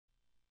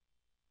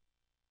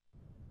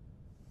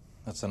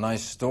That's a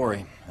nice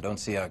story. I don't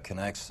see how it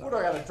connects. What,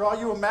 I gotta draw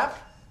you a map?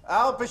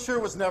 Al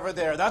Bashir was never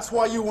there. That's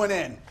why you went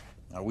in.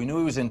 Now, we knew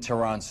he was in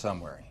Tehran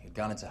somewhere. He'd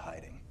gone into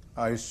hiding.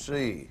 I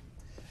see.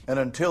 And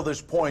until this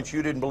point,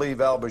 you didn't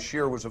believe al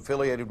Bashir was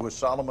affiliated with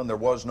Solomon? There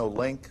was no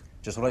link?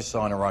 Just what I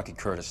saw in Iraqi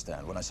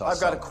Kurdistan when I saw I've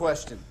got a Solomon.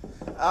 question.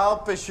 Al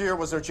Bashir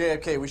was our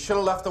JFK. We should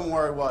have left him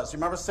where he was. You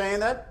remember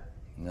saying that?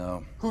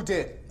 No. Who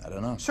did? I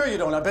don't know. Sure you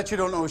don't. I bet you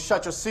don't know who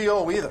shot your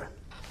CO either.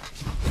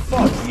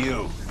 Fuck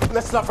you.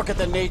 Let's not forget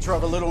the nature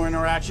of a little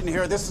interaction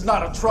here. This is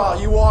not a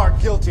trial. You are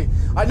guilty.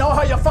 I know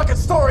how your fucking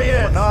story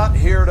is. We're not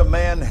here to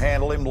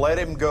manhandle him. Let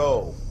him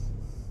go.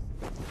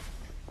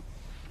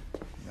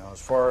 Now,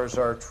 as far as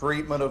our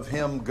treatment of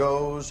him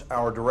goes,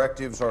 our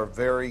directives are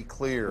very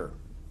clear.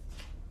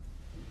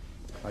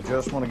 I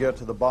just want to get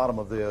to the bottom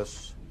of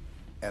this,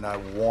 and I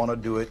want to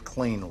do it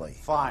cleanly.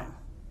 Fine.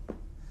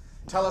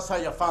 Tell us how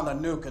you found the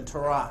nuke in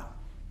Tehran.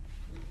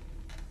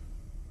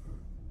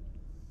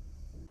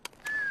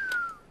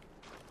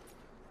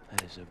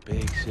 That is a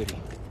big city.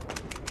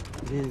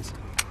 It is.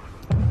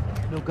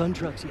 No gun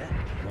trucks yet.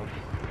 Nope.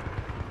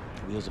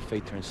 Wheels of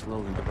fate turn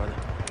slowly, my brother.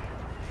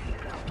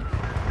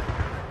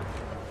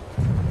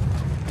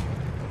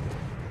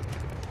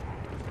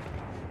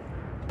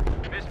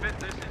 Misfit,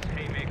 this is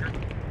Haymaker.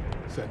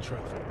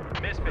 Central.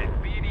 Misfit,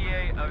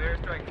 BDA of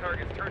airstrike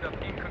targets turned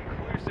up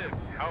inconclusive.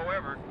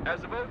 However,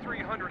 as of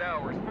 0300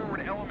 hours,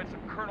 forward elements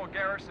of Colonel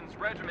Garrison's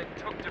regiment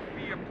took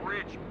Defia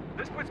Bridge.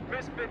 This puts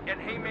Misfit and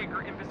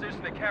Haymaker in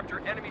position to capture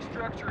enemy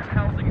structures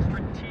housing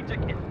strategic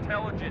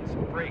intelligence.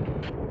 Break.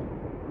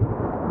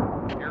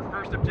 Your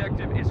first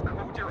objective is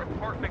Kodir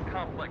apartment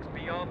complex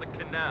beyond the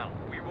canal.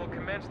 We will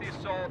commence the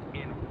assault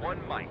in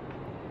 1 mic.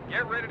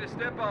 Get ready to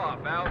step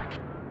off, out.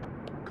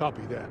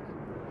 Copy that.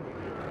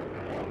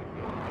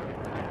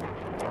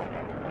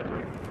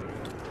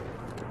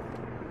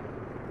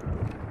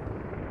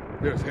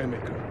 There's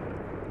Haymaker.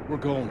 We're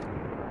going.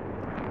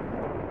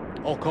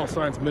 All call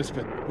signs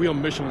Misfit. We on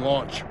mission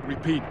launch.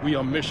 Repeat, we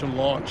on mission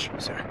launch.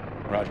 Sir.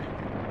 Roger.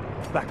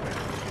 Back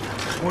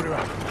there. Order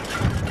out.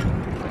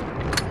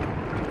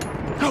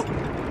 Go!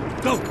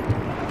 Go!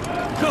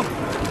 Go!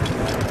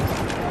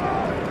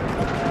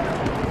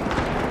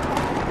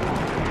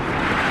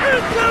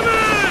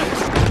 Incoming!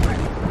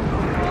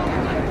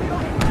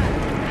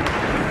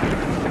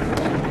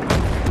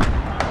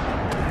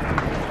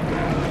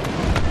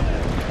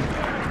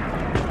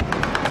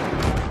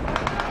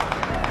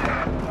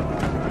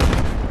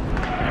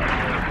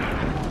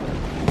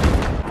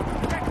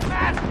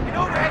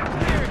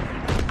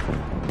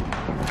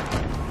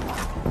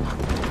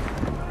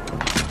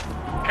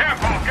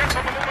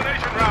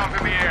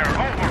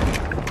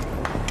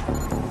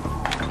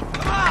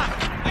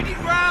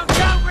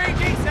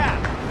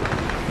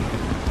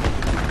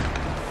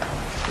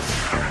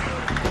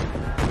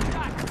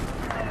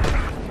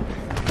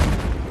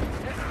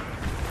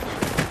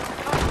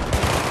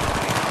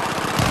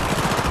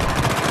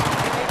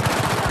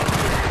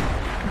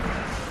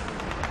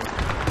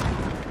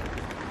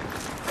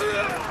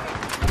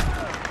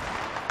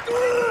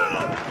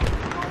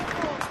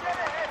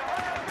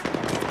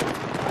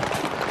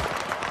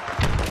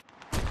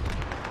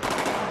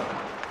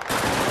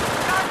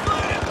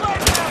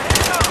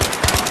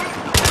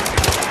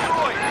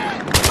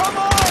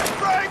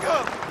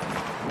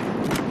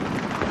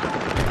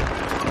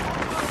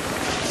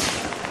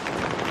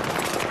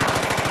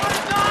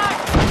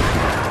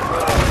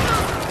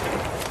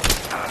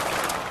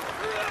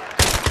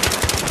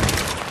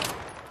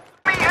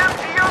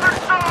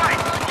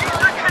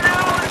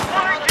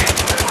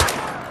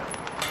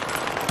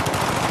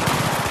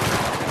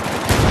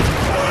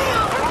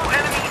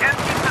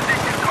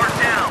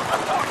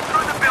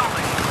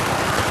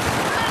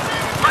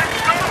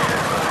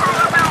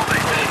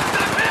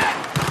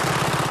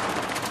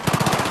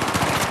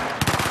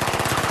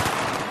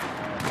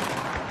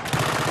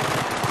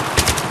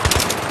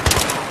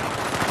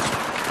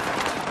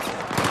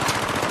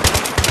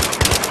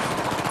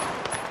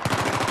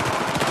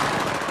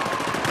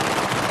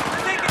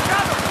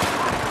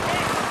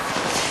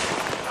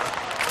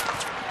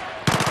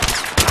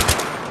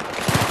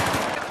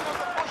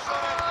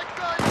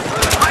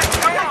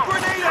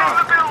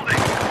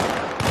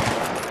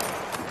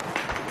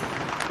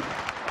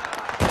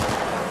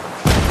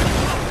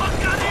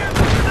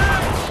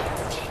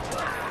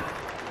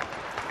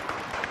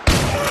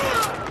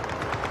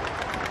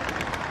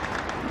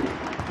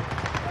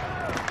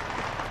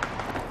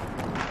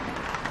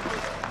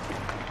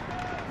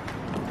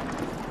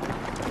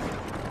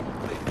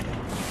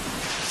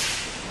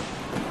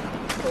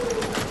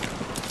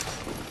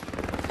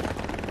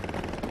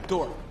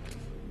 Door.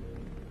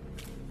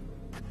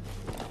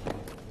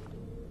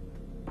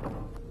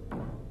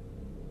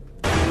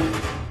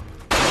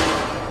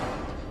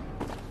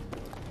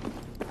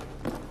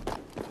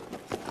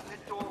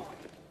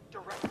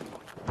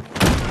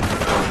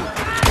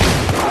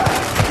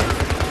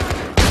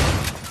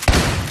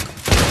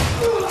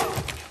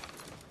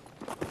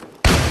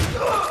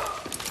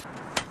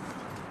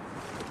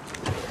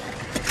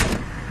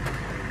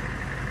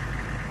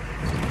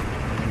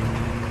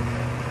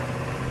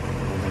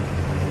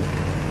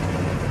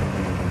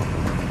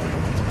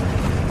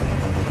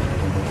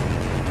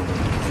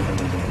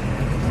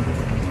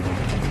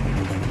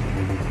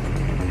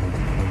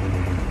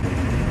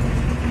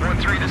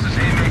 3, this is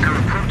Haymaker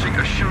approaching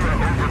Ashura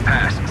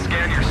overpass.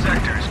 Scan your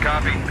sectors,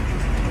 copy?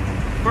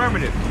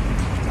 Affirmative.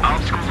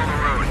 Obstacles on the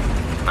road.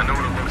 I know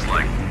what it looks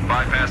like.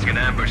 Bypassing an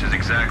ambush is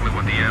exactly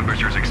what the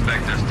ambushers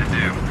expect us to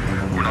do.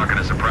 We're not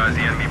gonna surprise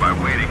the enemy by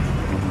waiting.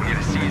 We need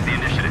to seize the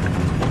initiative.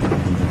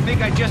 I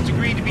think I just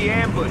agreed to be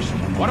ambushed.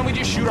 Why don't we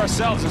just shoot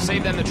ourselves and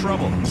save them the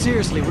trouble?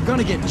 Seriously, we're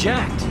gonna get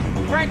jacked.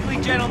 Frankly,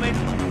 gentlemen,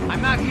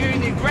 I'm not hearing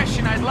the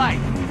aggression I'd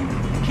like.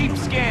 Keep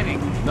scanning.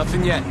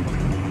 Nothing yet.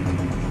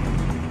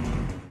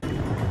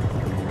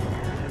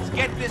 Let's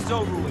get this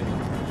over with.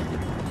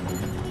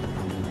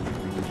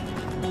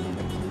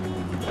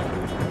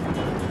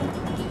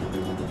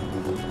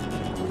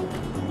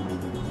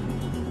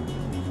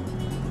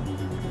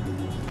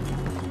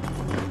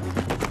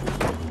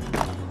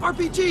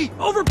 RPG,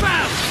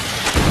 overpass!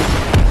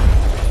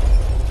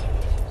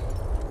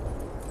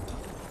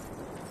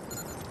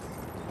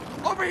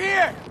 Over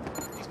here!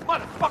 These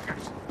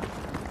motherfuckers!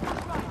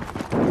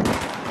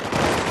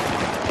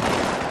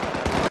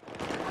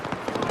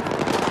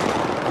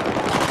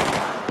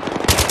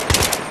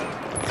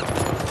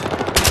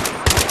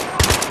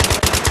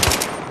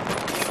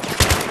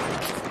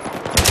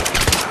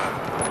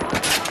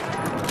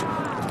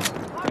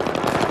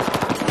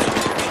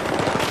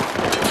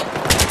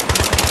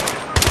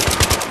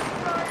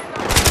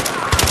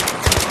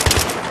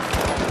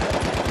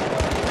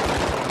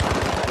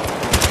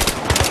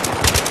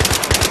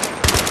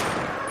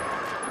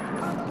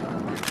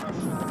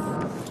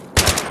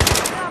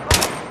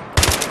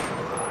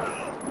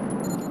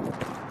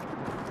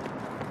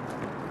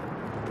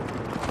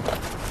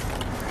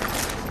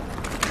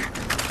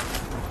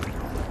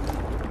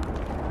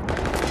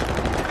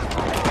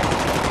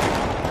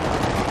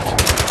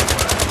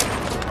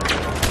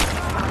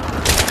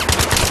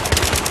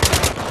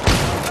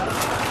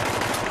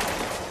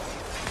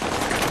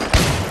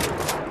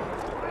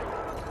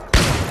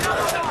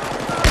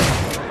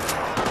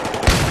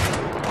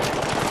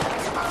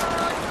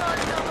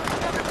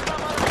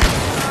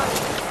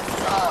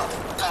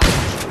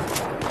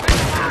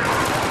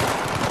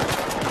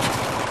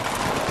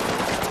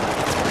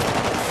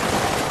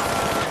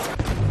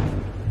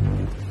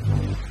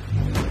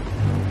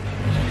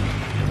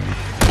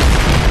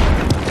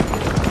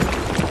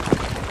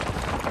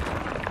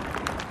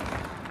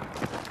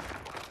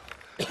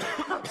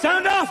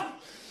 Sound off!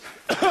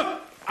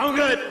 I'm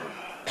good.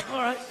 All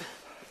right.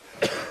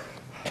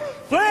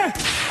 Flare!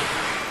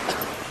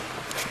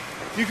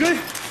 You good?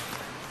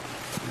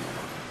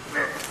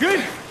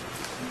 Good?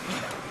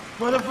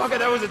 Motherfucker,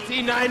 that was a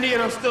T-90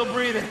 and I'm still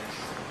breathing.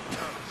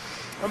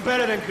 I'm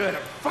better than good.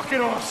 I'm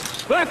fucking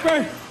awesome.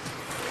 Blackburn!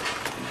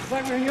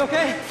 Blackburn, you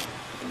okay?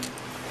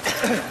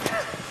 There's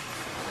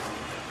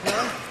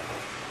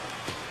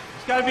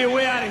gotta be a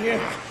way out of here.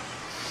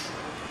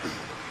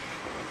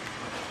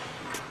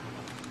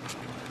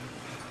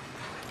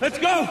 Let's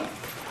go!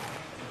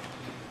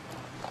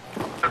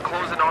 They're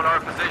closing on our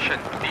position.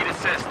 Need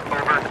assist.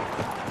 Over.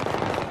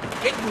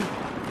 Get me.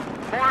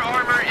 More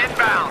armor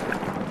inbound.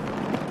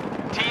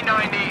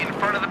 T-90 in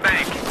front of the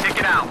bank. Take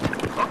it out.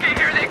 Okay,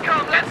 here they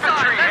come.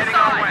 Infantry heading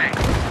our way.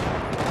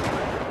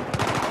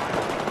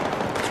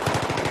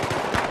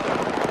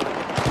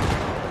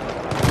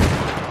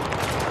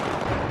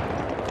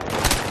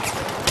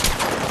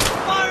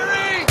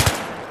 Firing!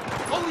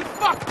 Holy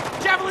fuck!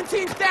 Javelin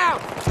team's down!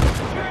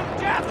 Secure the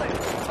javelin!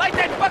 Light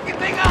that fucking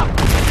thing up!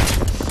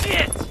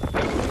 Shit!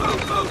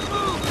 Move, move,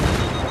 move!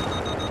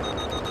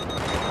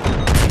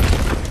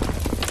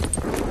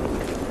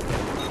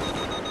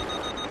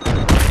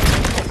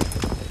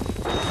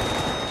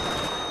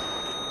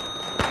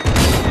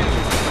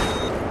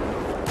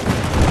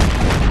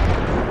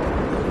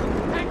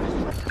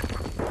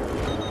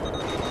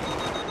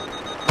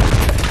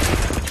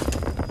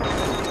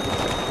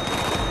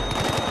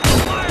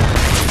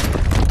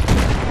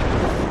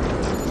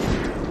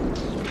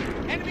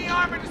 Enemy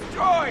armor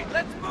destroyed!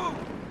 Let's move!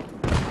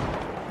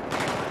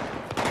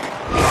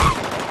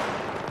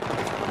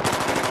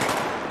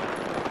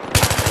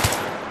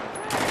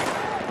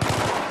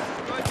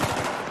 Good.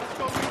 Let's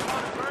go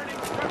recon a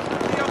burning structure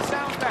Leo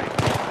sound bank.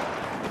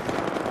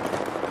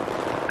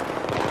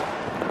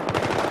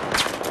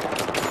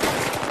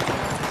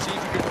 See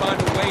if you can find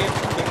a way in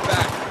from the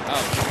back.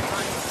 Out.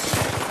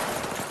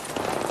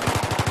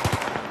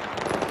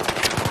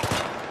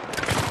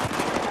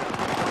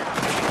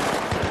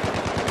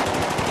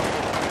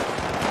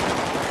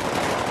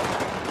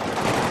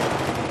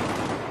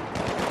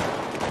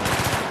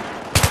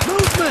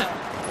 Movement!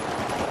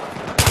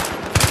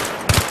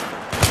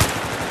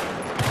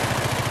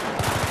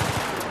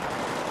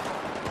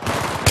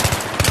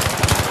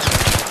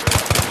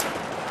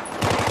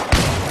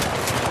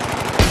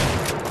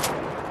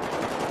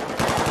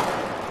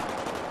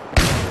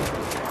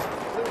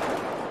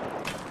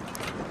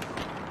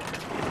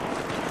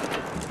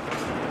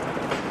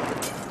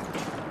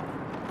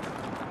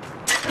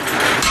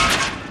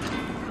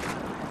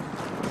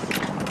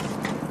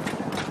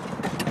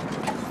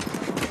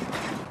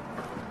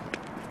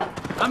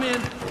 I'm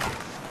in.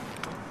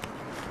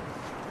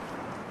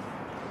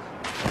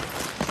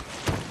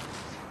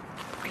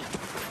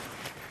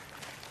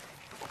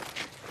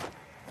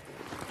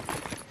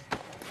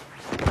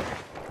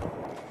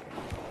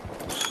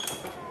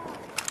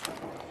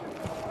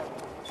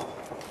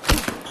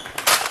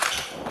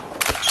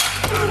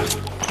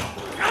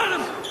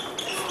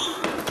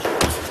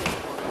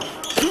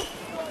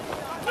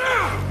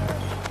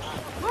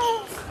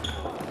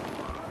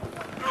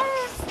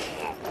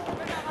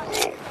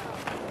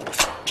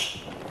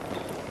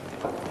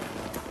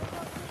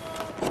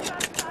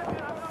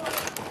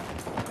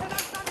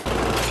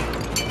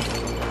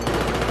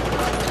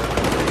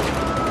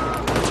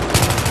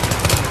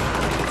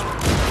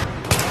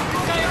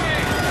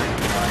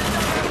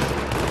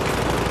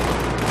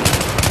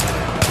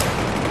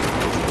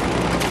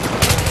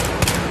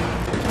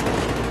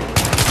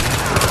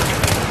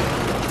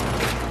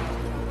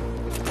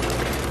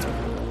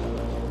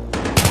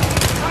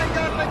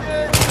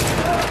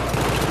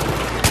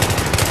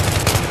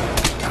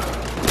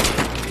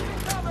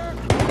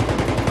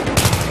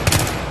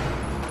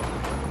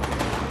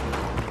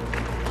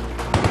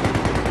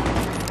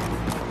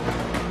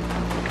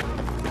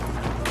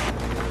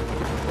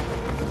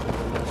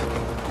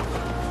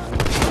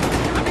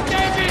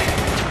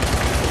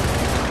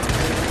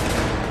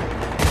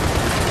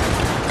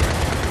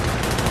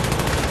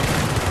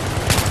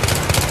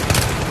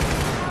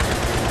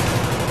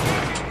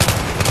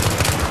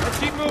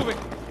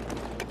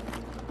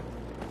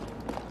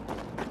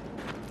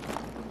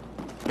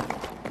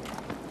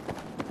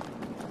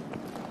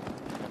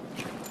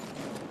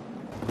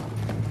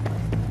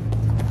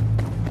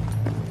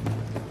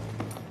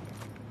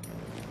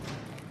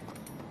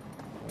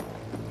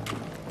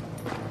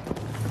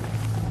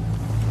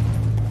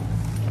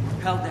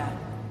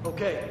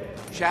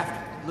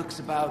 shaft looks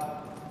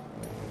about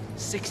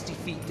 60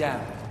 feet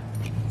down.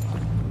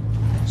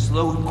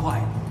 Slow and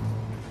quiet.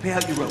 Pay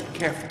out your rope,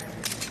 careful.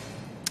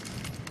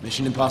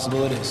 Mission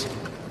impossible it is.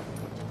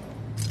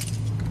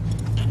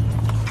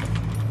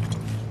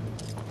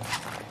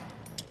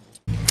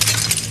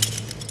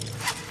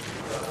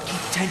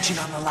 Keep tension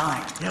on the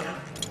line. Yep.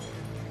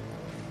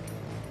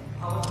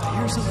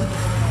 Here's a little...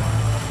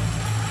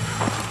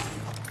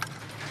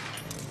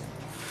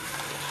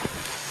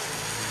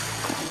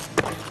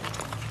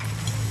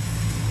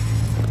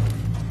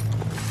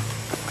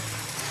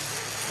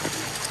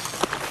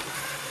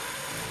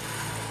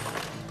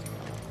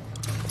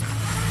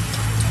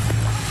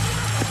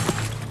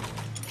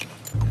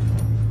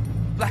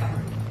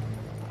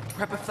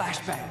 Prep a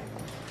flashbang.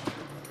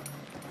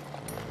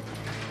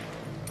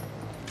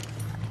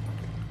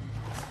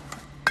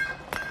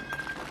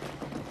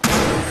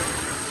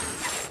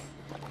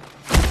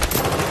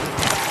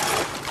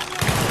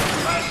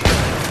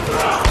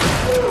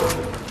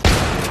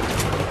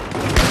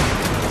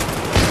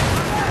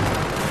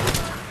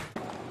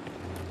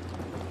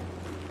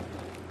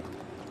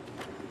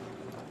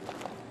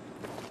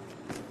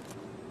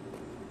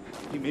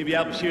 Maybe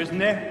Al-Bashir's in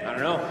there? I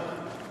don't know.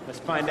 Let's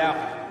find out.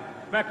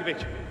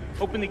 Markovich,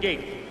 open the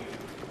gate.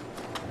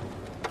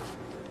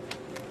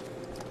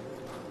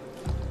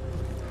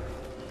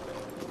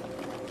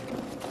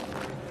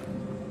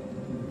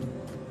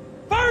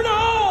 Fire in the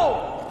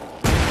hole!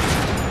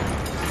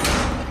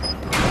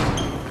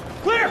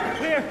 Clear!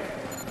 Clear!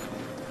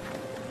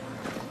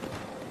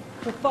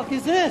 The fuck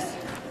is this?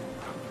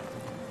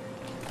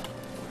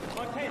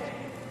 Montana.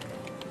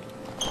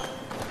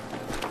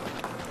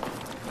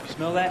 You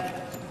smell that?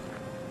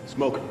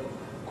 Smoke.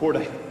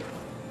 Cordite.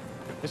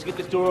 Let's get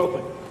this door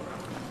open.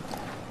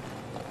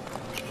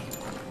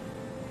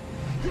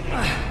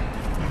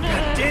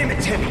 God damn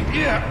it, Timmy.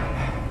 Yeah.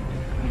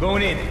 I'm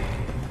going in.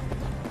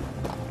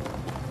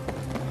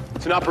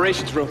 It's an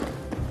operations room.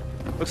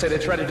 Looks like they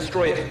tried to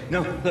destroy it.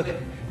 No, look.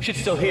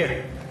 Shit's still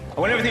here. I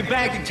want everything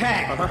bagged and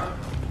tagged. Uh-huh.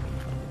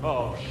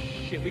 Oh,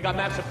 shit. We got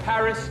maps of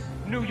Paris,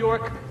 New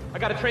York. I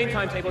got a train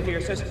timetable here.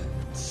 It says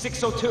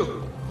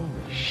 6:02.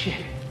 Holy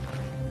shit.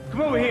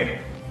 Come over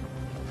here.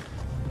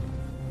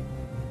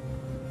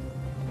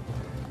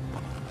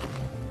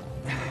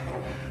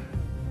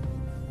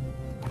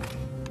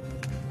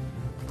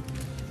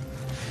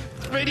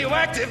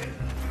 Radioactive?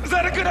 Is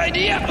that a good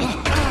idea?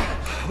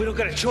 We don't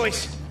got a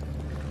choice.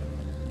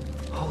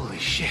 Holy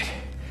shit.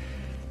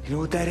 You know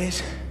what that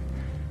is?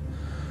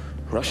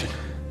 Russian.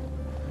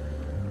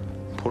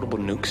 Portable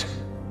nukes.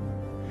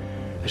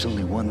 There's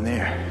only one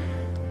there.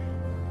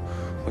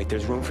 Wait,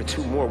 there's room for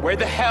two more. Where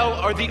the hell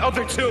are the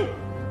other two?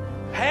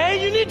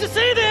 Hey, you need to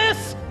see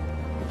this!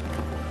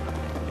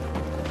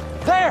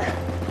 There!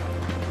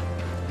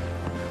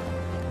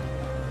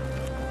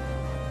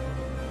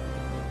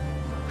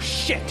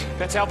 Shit!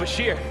 That's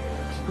Al-Bashir.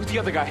 Who's the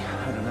other guy?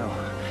 I don't know.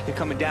 They're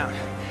coming down.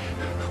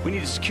 We need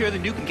to secure the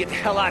nuke and get the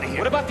hell out of here.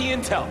 What about the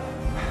intel?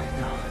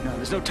 No,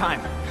 there's no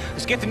time.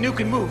 Let's get the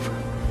nuke and move.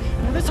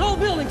 Now, this whole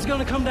building's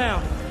gonna come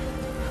down.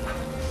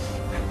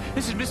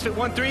 This is Misfit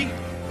 1-3.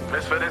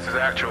 Misfit, this is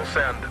actual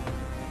send.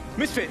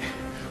 Misfit,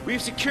 we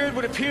have secured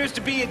what appears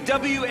to be a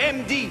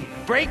WMD.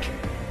 Break?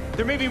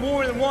 There may be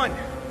more than one.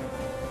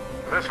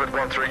 Misfit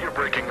 1-3, you're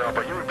breaking up.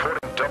 Are you reporting